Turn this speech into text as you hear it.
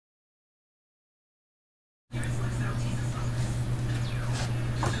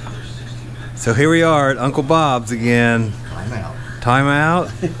So here we are at Uncle Bob's again. Time out. Time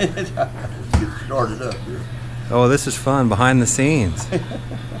out? Let's get started up here. Oh, this is fun, behind the scenes.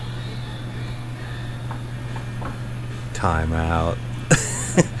 Time out.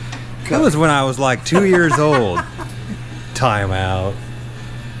 That was when I was like 2 years old. Time out.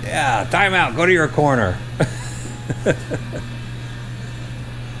 Yeah, time out. Go to your corner.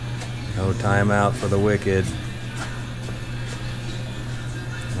 No time out for the wicked.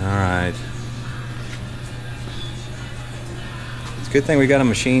 All right. It's a good thing we got a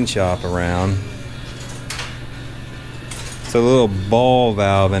machine shop around. So the little ball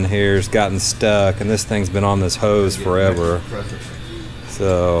valve in here has gotten stuck, and this thing's been on this hose forever.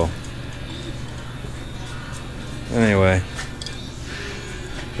 So anyway,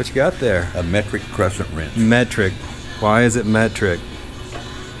 what you got there? A metric crescent wrench. Metric. Why is it metric?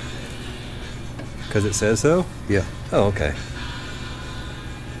 Because it says so? Yeah. Oh, okay.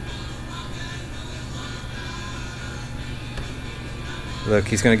 Look,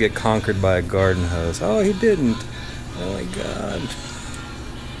 he's going to get conquered by a garden hose. Oh, he didn't. Oh my God.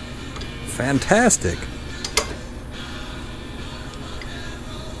 Fantastic.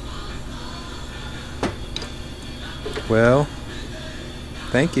 Well,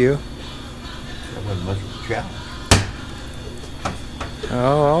 thank you. That wasn't much of a challenge.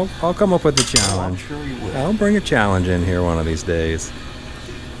 Oh, I'll come up with a challenge. I'm sure you will. I'll bring a challenge in here one of these days.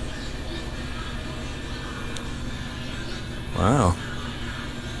 Wow.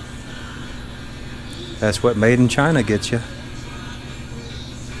 That's what made in China gets you.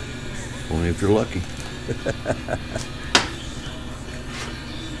 Only if you're lucky.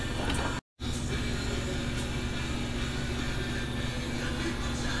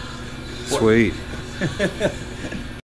 Sweet.